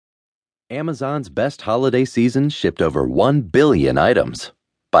Amazon's best holiday season shipped over 1 billion items.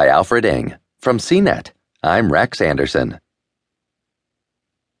 By Alfred from CNET. I'm Rex Anderson.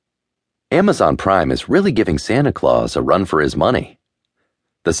 Amazon Prime is really giving Santa Claus a run for his money.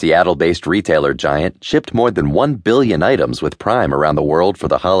 The Seattle-based retailer giant shipped more than 1 billion items with Prime around the world for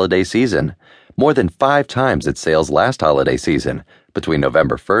the holiday season, more than 5 times its sales last holiday season, between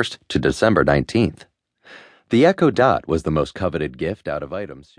November 1st to December 19th. The Echo Dot was the most coveted gift out of items.